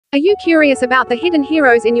Are you curious about the hidden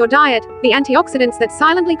heroes in your diet, the antioxidants that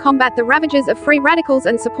silently combat the ravages of free radicals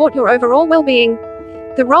and support your overall well-being?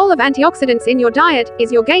 The role of antioxidants in your diet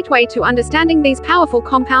is your gateway to understanding these powerful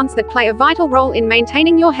compounds that play a vital role in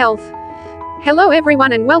maintaining your health. Hello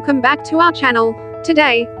everyone and welcome back to our channel.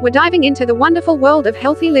 Today, we're diving into the wonderful world of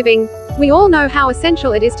healthy living. We all know how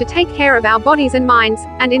essential it is to take care of our bodies and minds,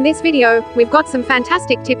 and in this video, we've got some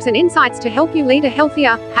fantastic tips and insights to help you lead a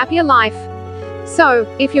healthier, happier life. So,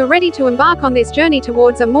 if you're ready to embark on this journey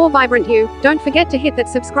towards a more vibrant you, don't forget to hit that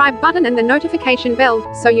subscribe button and the notification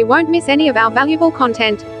bell, so you won't miss any of our valuable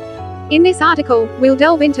content. In this article, we'll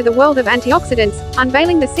delve into the world of antioxidants,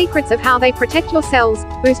 unveiling the secrets of how they protect your cells,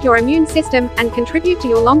 boost your immune system, and contribute to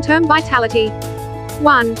your long-term vitality.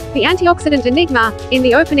 1. The antioxidant enigma. In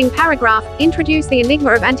the opening paragraph, introduce the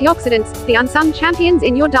enigma of antioxidants, the unsung champions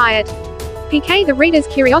in your diet. Pique the reader's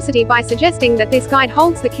curiosity by suggesting that this guide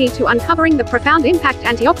holds the key to uncovering the profound impact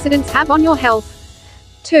antioxidants have on your health.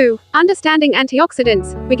 2. Understanding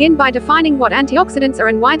antioxidants. Begin by defining what antioxidants are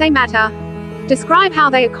and why they matter. Describe how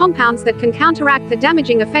they are compounds that can counteract the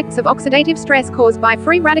damaging effects of oxidative stress caused by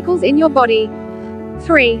free radicals in your body.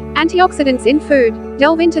 3. Antioxidants in food.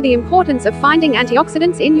 Delve into the importance of finding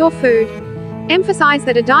antioxidants in your food. Emphasize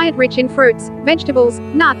that a diet rich in fruits, vegetables,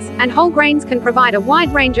 nuts, and whole grains can provide a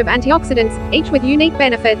wide range of antioxidants, each with unique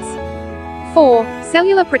benefits. 4.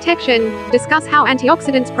 Cellular protection. Discuss how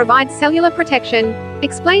antioxidants provide cellular protection.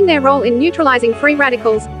 Explain their role in neutralizing free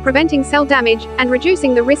radicals, preventing cell damage, and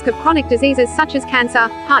reducing the risk of chronic diseases such as cancer,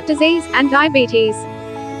 heart disease, and diabetes.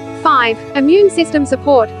 5. Immune system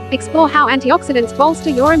support. Explore how antioxidants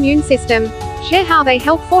bolster your immune system. Share how they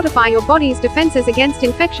help fortify your body's defenses against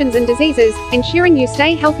infections and diseases, ensuring you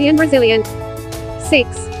stay healthy and resilient.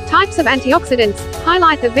 6. Types of antioxidants.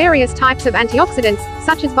 Highlight the various types of antioxidants,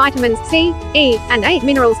 such as vitamins C, E, and 8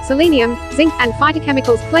 minerals, selenium, zinc, and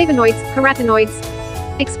phytochemicals, flavonoids,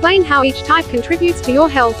 carotenoids. Explain how each type contributes to your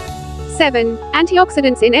health. 7.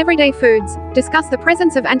 Antioxidants in everyday foods. Discuss the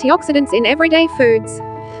presence of antioxidants in everyday foods.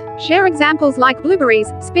 Share examples like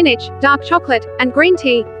blueberries, spinach, dark chocolate, and green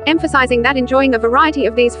tea, emphasizing that enjoying a variety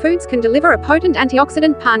of these foods can deliver a potent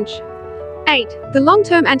antioxidant punch. 8. The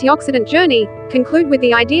long-term antioxidant journey. Conclude with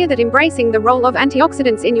the idea that embracing the role of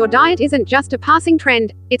antioxidants in your diet isn't just a passing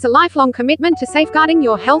trend, it's a lifelong commitment to safeguarding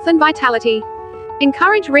your health and vitality.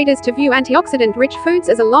 Encourage readers to view antioxidant-rich foods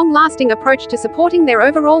as a long-lasting approach to supporting their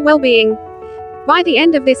overall well-being. By the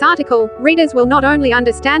end of this article, readers will not only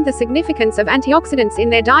understand the significance of antioxidants in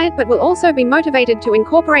their diet but will also be motivated to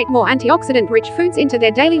incorporate more antioxidant-rich foods into their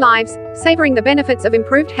daily lives, savoring the benefits of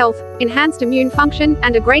improved health, enhanced immune function,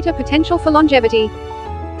 and a greater potential for longevity.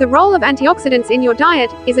 The role of antioxidants in your diet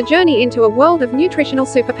is a journey into a world of nutritional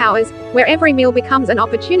superpowers, where every meal becomes an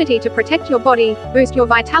opportunity to protect your body, boost your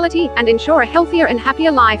vitality, and ensure a healthier and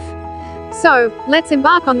happier life. So, let's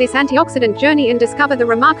embark on this antioxidant journey and discover the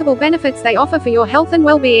remarkable benefits they offer for your health and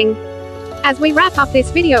well-being. As we wrap up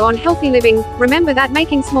this video on healthy living, remember that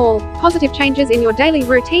making small, positive changes in your daily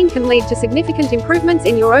routine can lead to significant improvements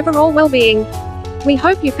in your overall well-being. We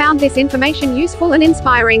hope you found this information useful and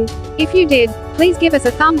inspiring. If you did, please give us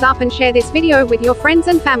a thumbs up and share this video with your friends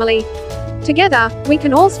and family. Together, we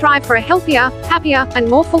can all strive for a healthier, happier, and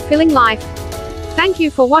more fulfilling life. Thank you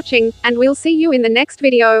for watching, and we'll see you in the next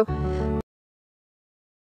video.